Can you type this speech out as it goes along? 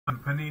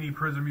Panini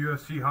Prizm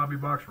UFC Hobby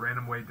Box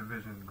Random Weight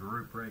Division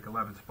Group Break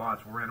 11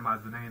 spots. We'll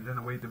randomize the names in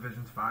the weight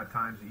divisions 5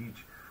 times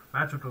each.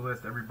 Match up the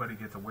list. Everybody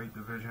gets a weight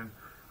division.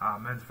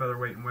 Men's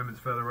featherweight and women's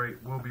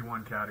featherweight will be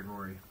one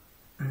category.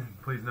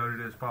 Please note it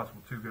is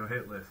possible to go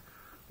hit list.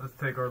 Let's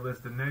take our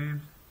list of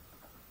names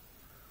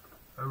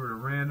over to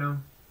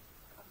random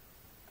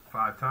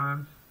 5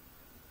 times.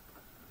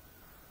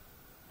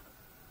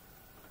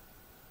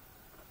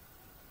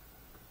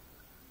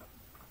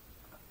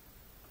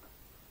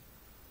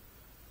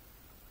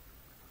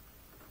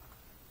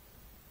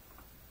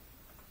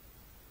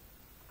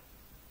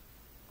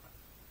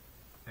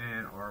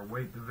 And our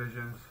weight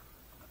divisions.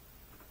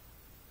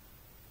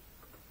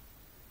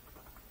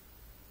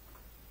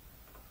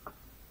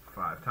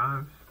 Five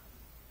times.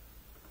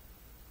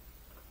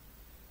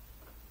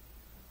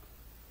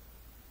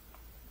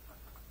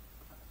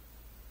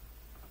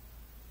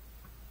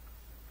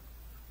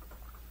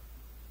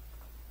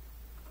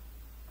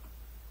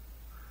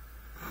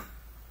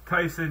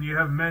 Tyson, you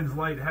have men's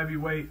light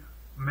heavyweight,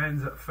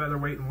 men's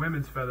featherweight, and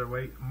women's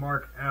featherweight.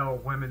 Mark L,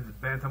 women's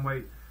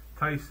bantamweight.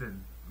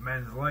 Tyson,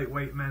 men's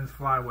lightweight, men's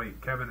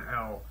flyweight. Kevin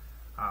L,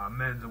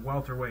 men's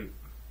welterweight.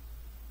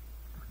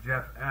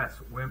 Jeff S,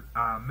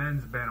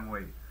 men's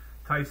bantamweight.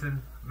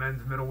 Tyson,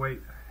 men's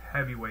middleweight,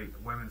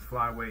 heavyweight, women's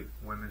flyweight,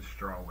 women's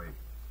strawweight.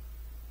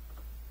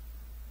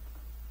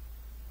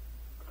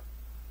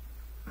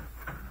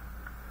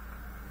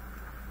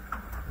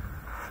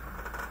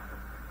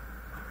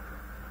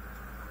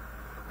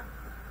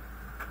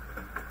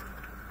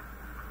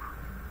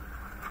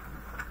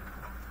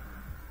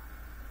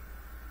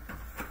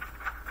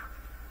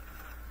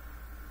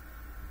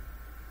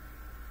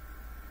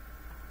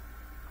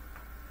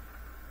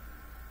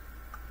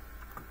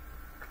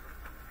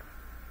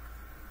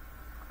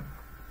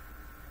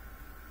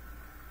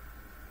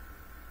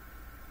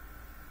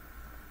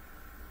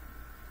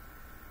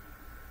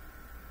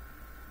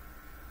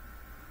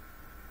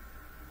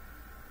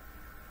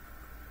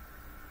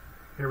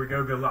 Here we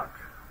go, good luck.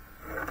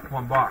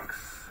 One box.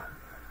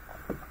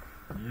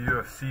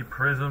 UFC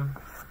Prizm.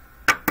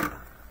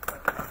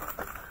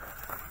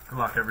 Good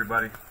luck,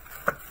 everybody.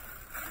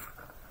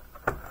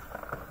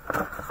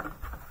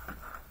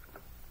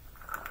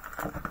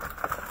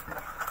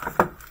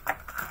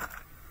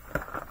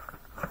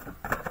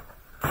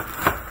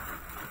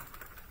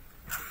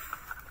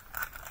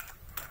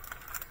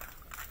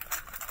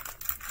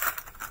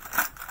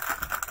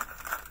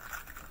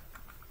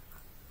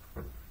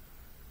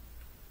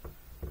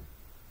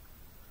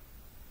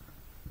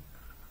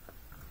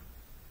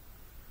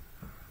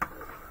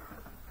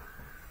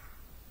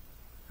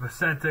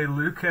 Vicente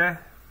Luque,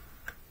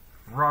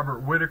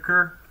 Robert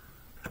Whitaker,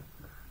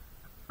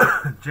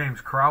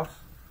 James Krause,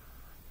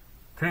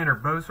 Tanner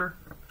Boser,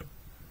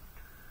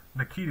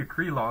 Nikita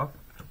Krylov,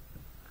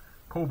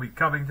 Colby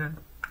Covington,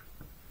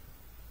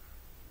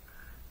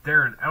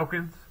 Darren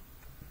Elkins,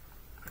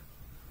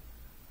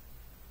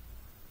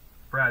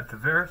 Brad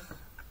Tavares,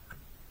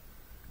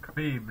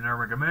 Khabib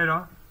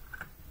Nurmagomedov,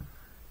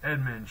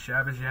 Edmund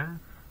Shabazian,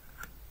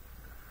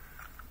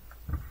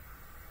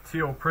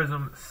 Teal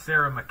Prizm,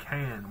 Sarah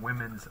McCann,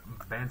 women's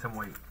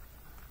bantamweight.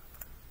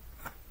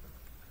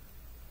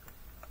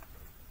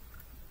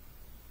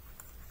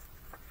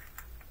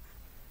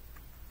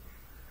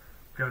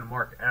 Go to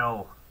Mark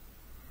L.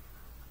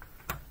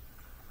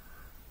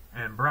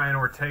 And Brian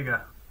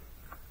Ortega,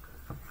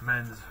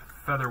 men's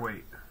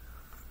featherweight.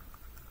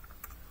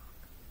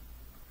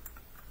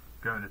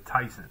 Going to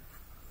Tyson.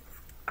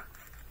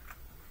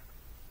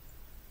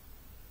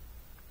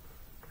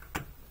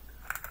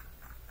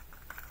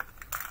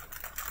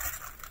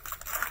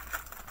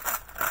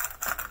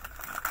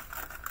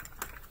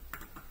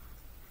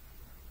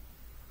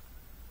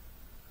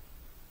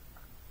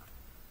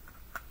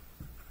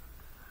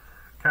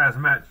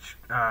 Kazmat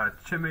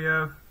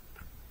Chimaev,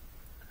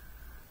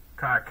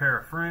 Kai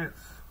Kara France,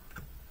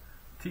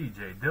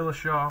 TJ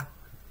Dillashaw,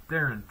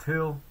 Darren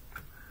Till,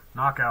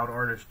 knockout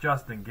artist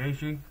Justin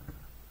Gaethje,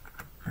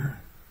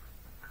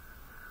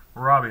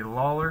 Robbie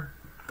Lawler,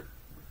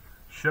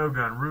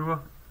 Shogun Rua,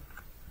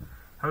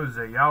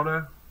 Jose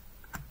Aldo,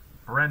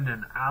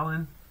 Brendan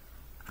Allen,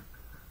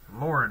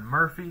 Lauren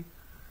Murphy,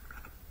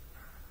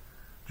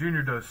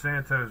 Junior Dos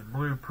Santos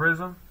Blue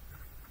Prizm,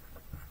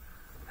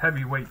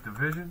 heavyweight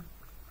division.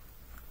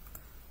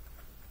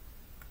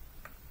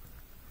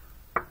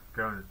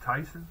 Going to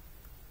Tyson.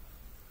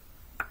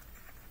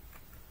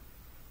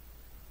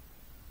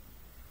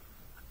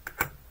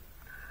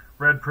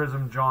 Red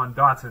Prizm John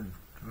Dotson,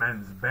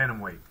 men's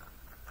bantamweight.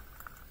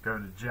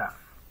 Going to Jeff.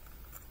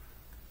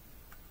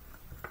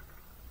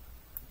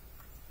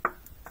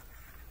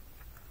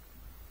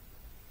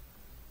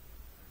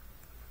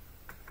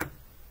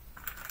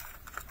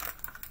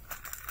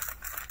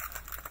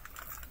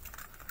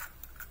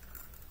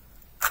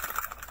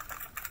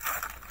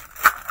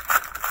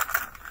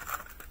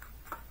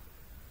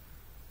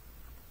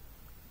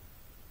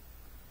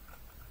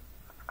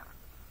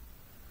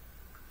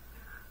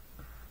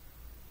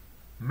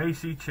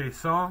 Macy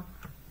Chiasson,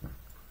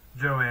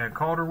 Joanne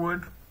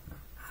Calderwood,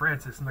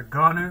 Francis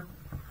Ngannou,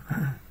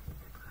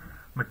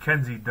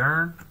 Mackenzie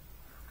Dern,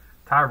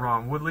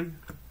 Tyron Woodley,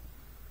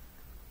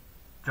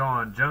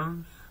 John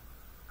Jones,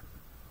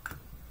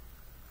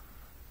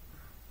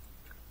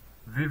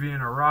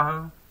 Vivian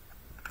Araujo,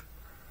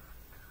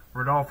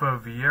 Rodolfo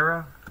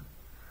Vieira,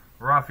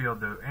 Rafael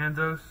dos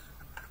Anjos,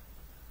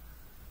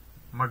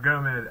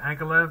 Magomed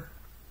Ankalev,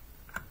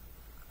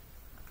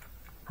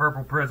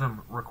 Purple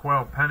Prism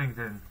Raquel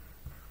Pennington,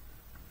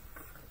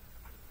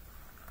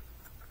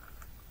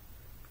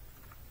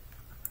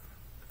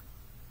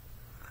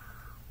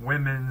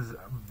 Women's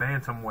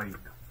Bantamweight,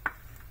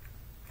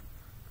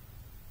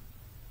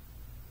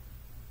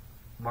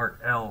 Mark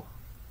L.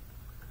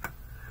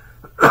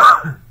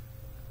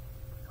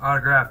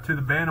 Autograph to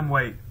the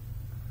Bantamweight,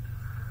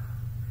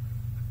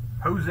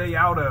 Jose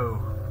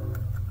Aldo.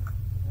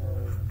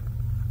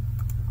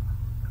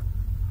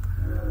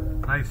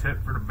 Nice hit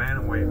for the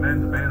Bantamweight,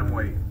 men's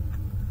Bantamweight.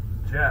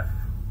 Jeff.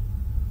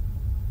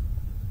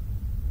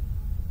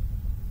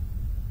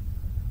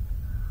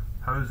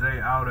 Jose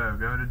Aldo,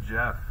 go to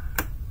Jeff.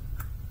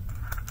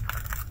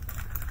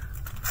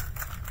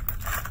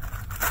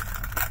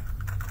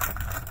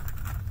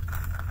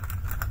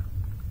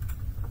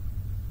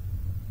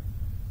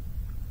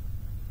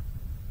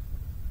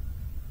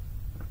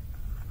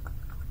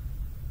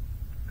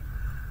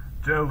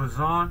 Joe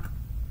Lazon,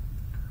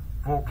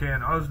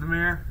 Volkan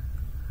Ozdemir,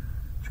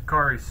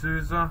 Chikari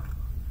Souza,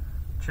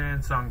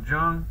 Chan Sung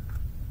Jung,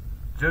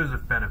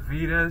 Joseph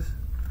Benavidez,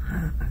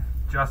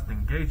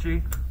 Justin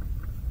Gaethje,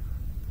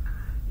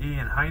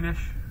 Ian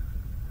Heinisch,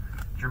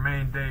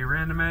 Jermaine De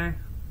Randamie,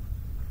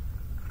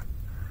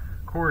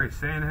 Corey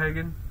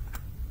Sandhagen,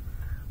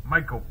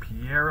 Michael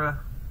Piera,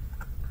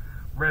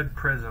 Red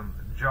Prism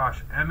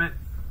Josh Emmett,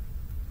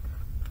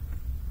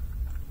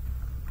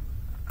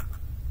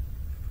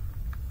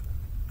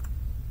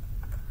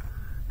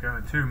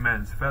 going to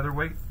men's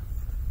featherweight,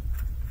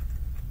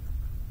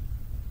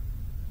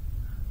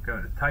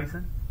 go to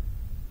Tyson,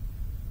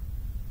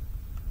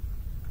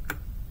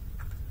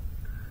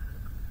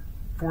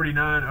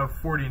 .49 of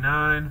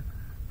 49,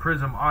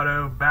 Prizm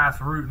Auto, Bass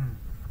Rutten.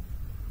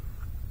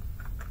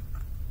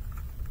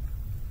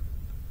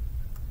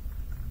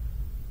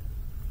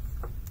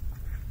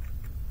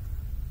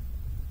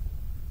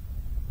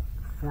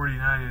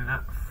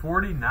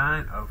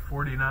 .49 of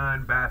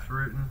 49, Bass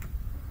Rutten.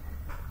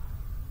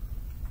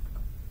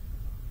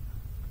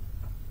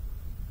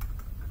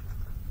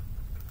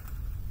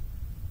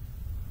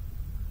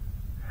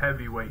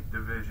 Heavyweight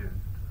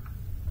division.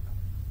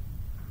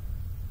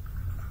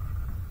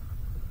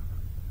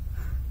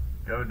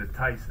 Go to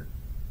Tyson.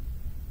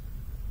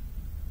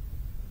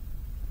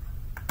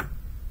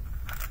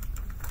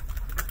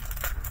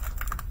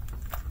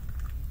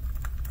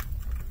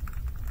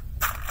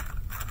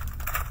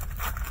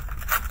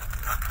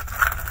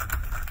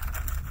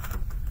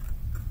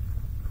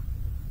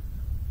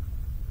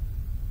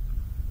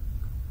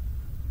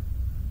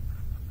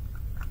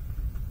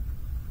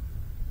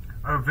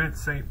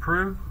 Vince St.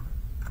 Preux,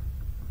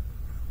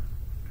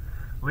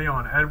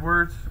 Leon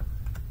Edwards,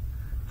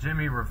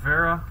 Jimmy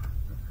Rivera,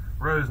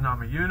 Rose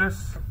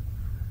Namajunas,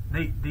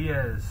 Nate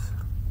Diaz,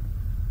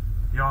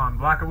 Jan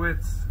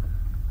Blachowicz,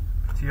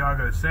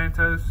 Thiago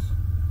Santos,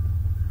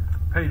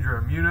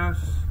 Pedro Munoz,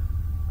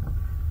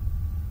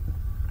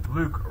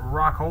 Luke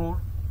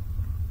Rockhold,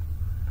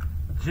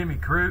 Jimmy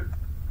Crute,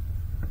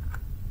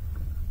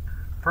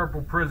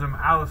 Purple Prism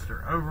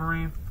Alistair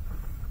Overeem,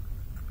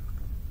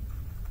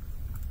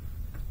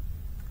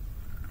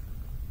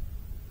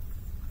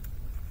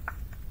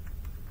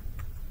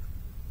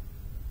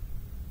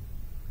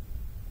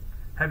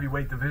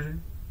 heavyweight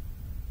division,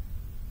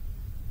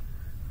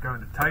 going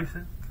to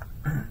Tyson,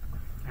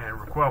 and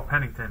Raquel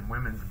Pennington,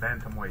 women's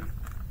bantamweight,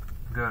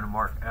 going to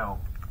Mark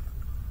L.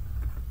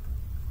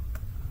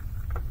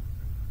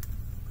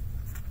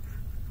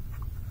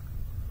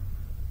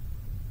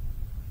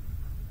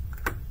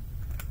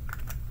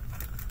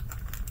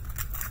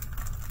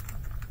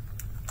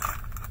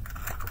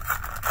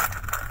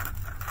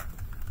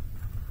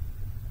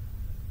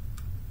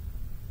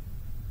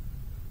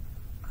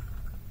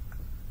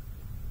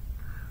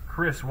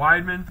 Chris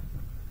Weidman,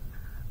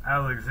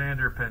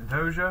 Alexander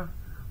Pantoja,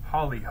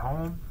 Holly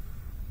Holm,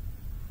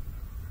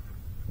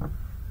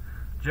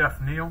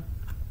 Jeff Neal,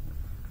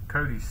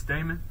 Cody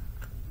Stamen,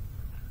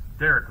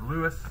 Derek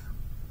Lewis,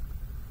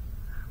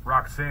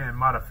 Roxanne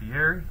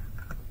Modafferi,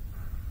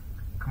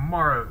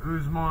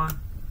 Kamaru Usman,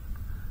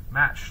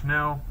 Matt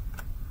Schnell,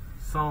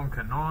 Song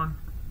Kanon,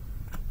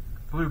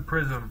 Blue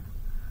Prism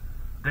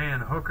Dan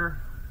Hooker,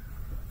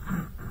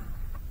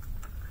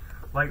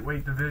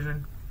 lightweight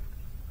division,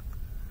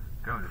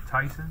 going to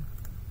Tyson.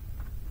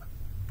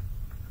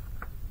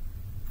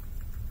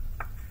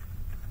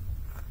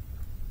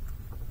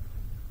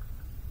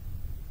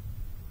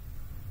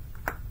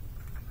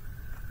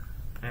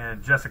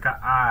 And Jessica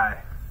I,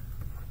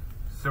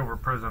 Silver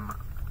Prism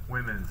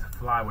women's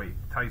flyweight,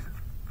 Tyson.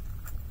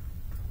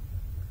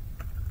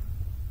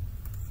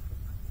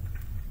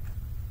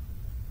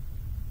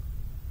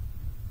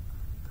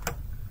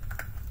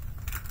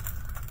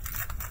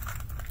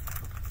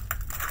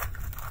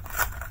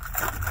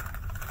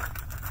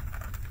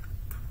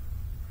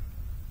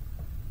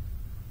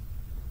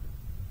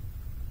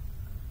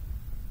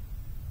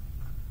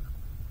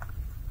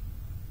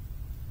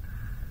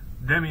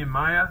 Demian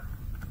Maia,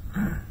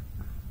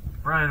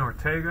 Brian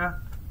Ortega,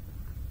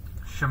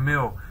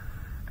 Shamil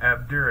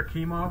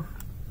Abdurakhimov,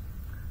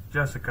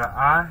 Jessica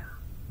I,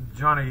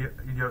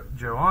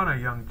 Joanna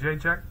Young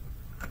Jacek,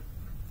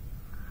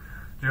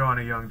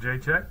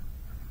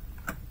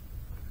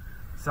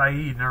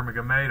 Saeed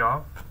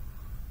Nurmagomedov,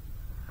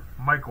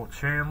 Michael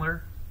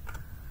Chandler,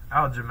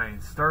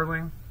 Aljamain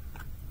Sterling,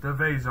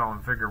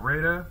 Devezon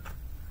Figueiredo,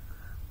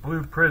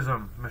 Blue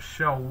Prizm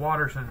Michelle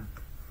Watterson,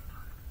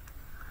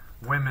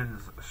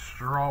 women's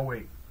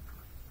strawweight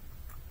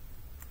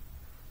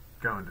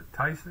going to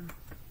Tyson.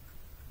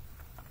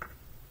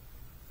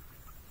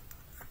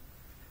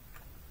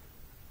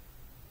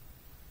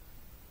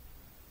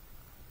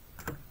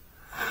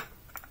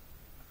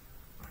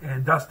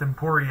 And Dustin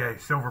Poirier,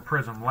 Silver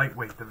Prizm,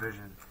 lightweight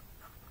division.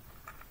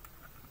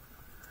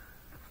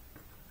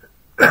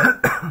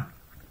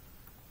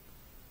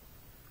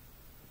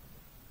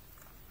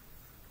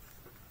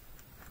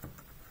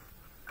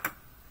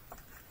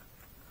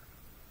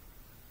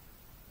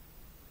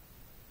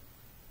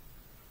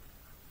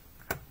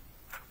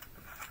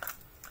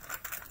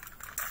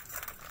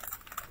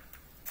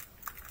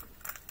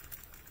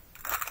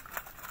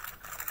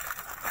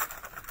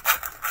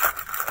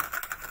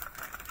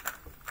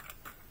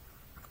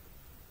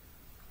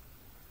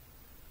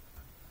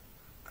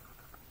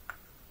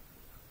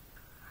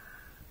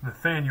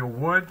 Nathaniel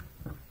Wood,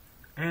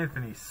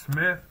 Anthony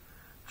Smith,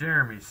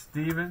 Jeremy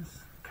Stevens,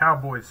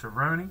 Cowboy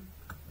Cerrone,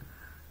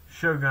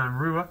 Shogun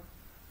Rua,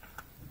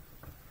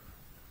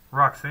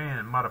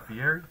 Roxanne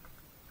Modafferi,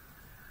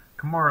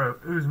 Kamaru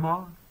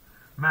Usman,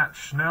 Matt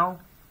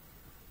Schnell,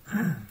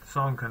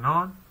 Song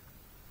Kanon,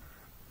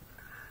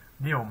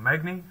 Neil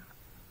Magny,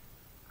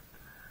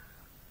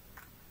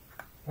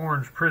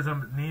 Orange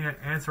Prizm Nina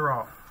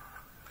Ansaroff,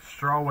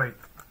 strawweight.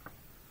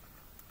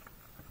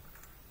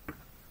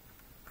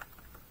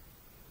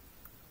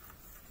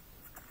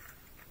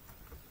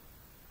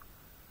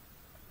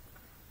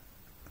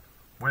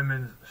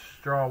 Women's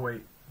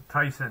strawweight,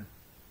 Tyson.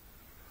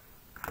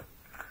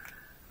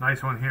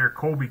 Nice one here.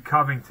 Colby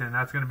Covington.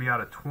 That's going to be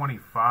out of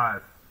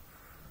 25.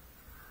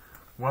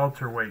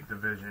 Welterweight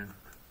division.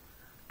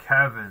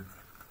 Kevin.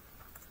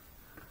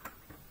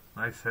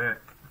 Nice hit.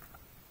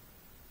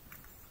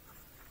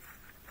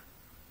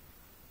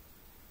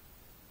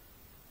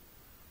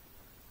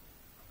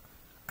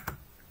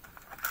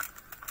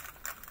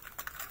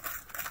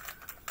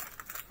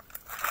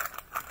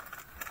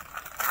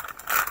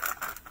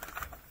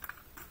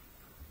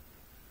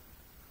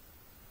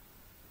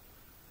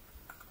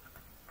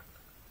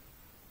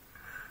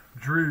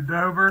 Drew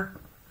Dober,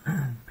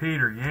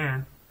 Peter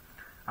Yan,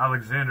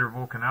 Alexander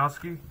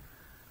Volkanovski,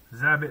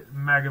 Zabit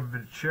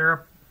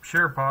Magomedov,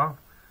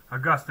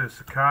 Augusto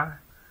Sakai,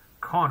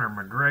 Conor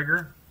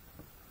McGregor,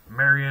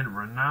 Marion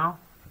Renaud,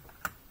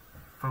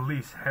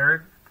 Felice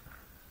Herrig,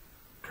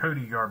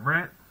 Cody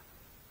Garbrandt,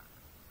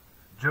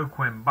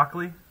 Joaquin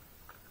Buckley,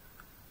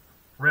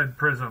 Red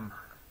Prizm,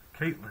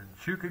 Caitlin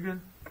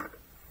Chukagan,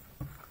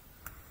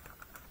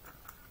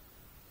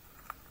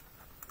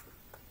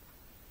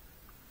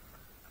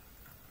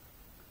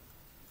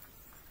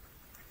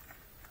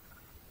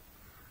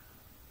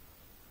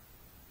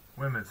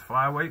 women's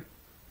flyweight,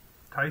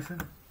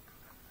 Tyson,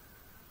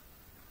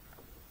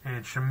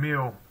 and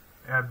Shamil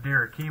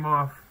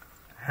Abdurakhimov,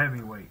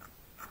 heavyweight,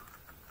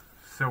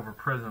 Silver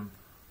Prizm,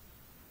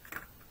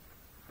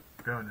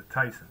 going to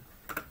Tyson.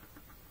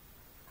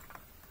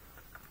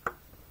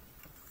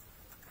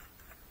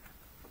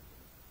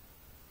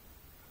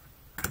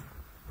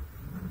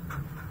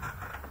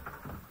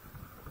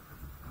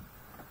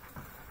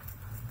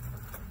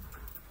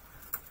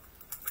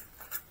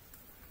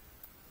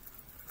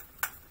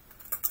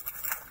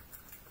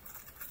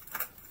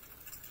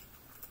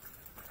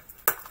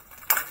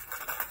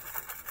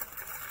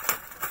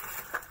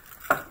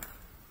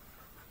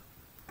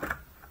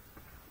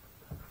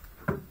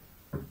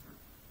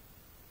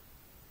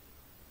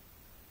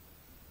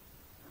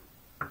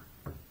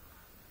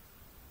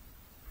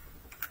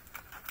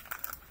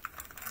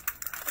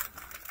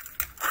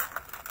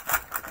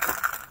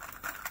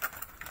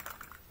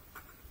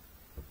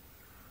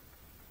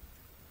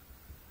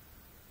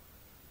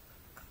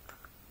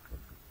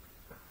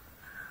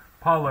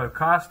 Paulo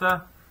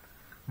Costa,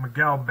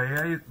 Miguel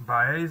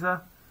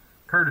Baeza,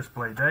 Curtis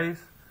Blades,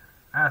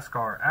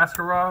 Askar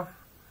Askarov,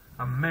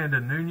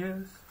 Amanda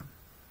Nunez,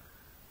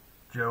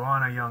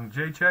 Joanna Young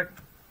Jacek,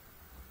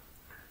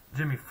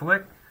 Jimmy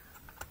Flick,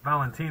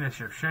 Valentina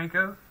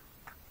Shevchenko,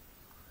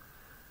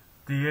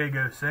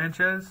 Diego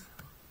Sanchez,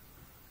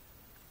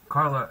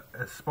 Carla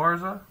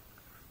Esparza,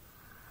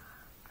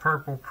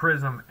 Purple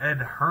Prizm Ed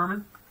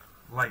Herman,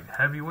 light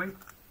heavyweight,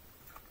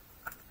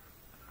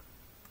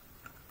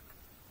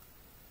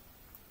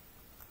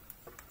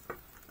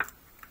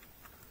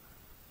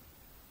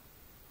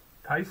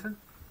 Tyson,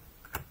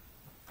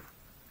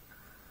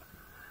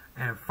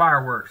 and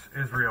Fireworks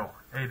Israel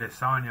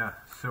Adesanya,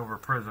 Silver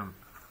Prizm.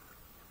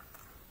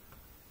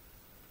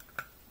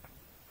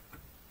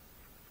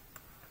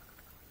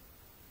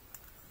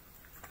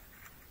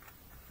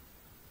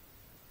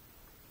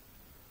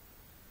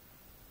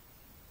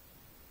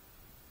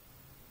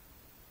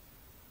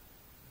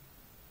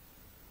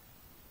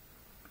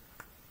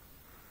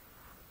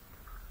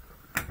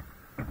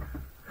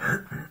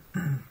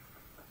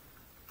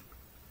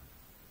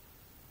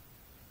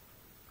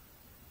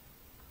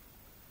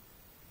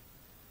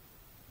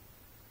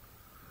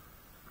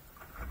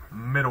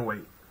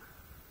 middleweight.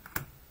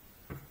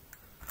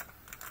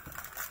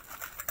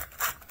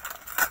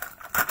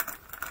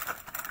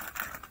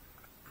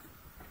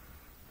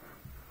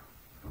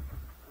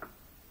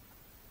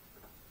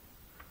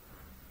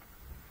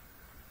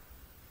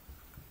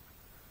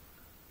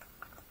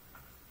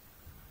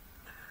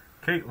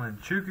 Caitlin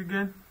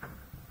Chukagian,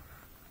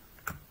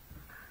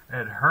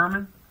 Ed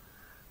Herman,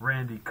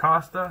 Randy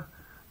Costa,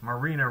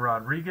 Marina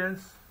Rodriguez,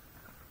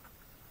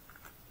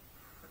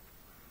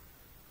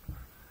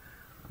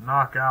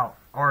 knockout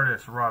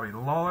artist Robbie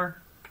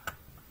Lawler,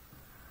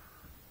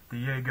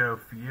 Diego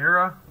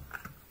Fiera,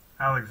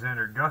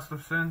 Alexander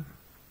Gustafsson,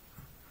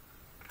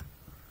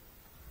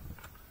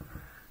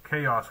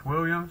 Chaos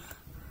Williams,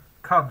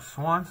 Cub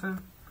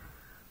Swanson,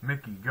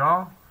 Mickey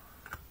Gall,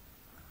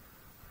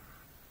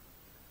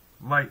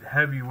 light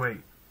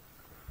heavyweight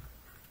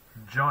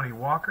Johnny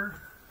Walker,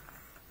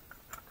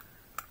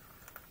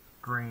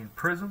 green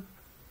Prizm,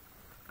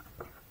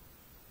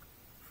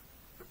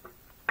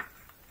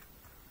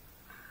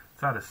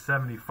 it's out of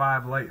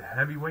 75 light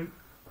heavyweight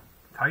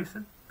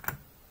Tyson,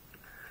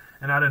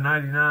 and out of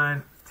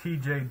 99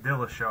 TJ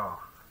Dillashaw,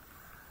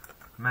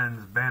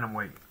 men's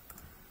bantamweight,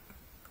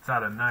 it's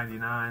out of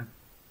 99,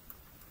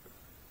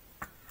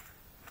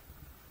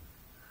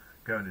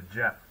 going to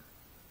Jeff.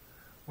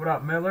 What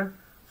up, Miller?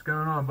 What's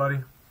going on, buddy?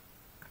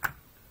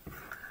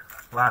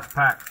 Last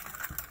pack.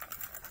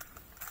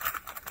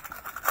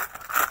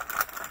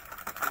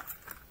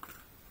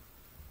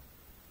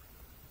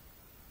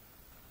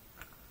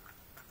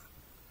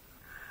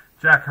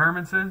 Jack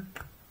Hermanson,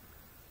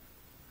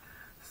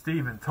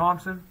 Stephen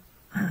Thompson,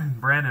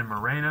 Brandon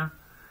Moreno,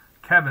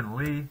 Kevin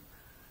Lee,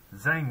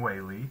 Zhang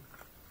Wei Li,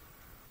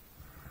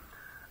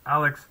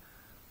 Alex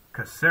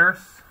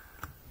Caceres,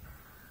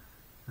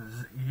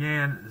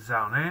 Yan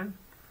Zhaonan,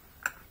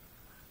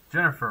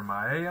 Jennifer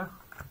Maia,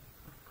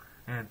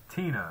 and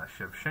Tina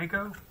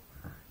Shevchenko,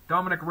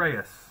 Dominic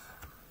Reyes,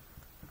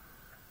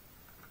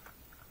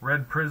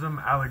 red Prizm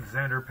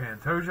Alexander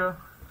Pantoja,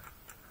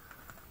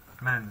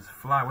 men's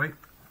flyweight,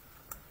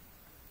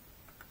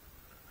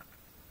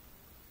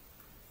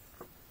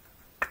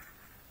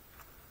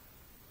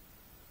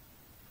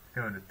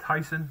 going to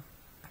Tyson,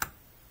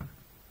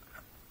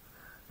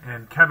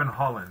 and Kevin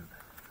Holland,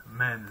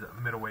 men's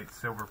middleweight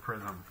silver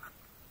Prizm,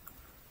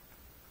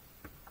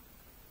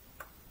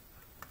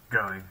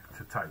 going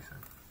to Tyson.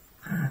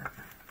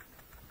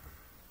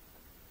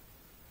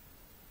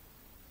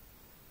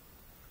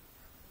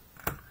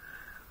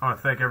 I want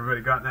to thank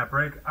everybody who got in that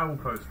break. I will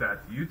post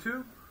that to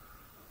YouTube.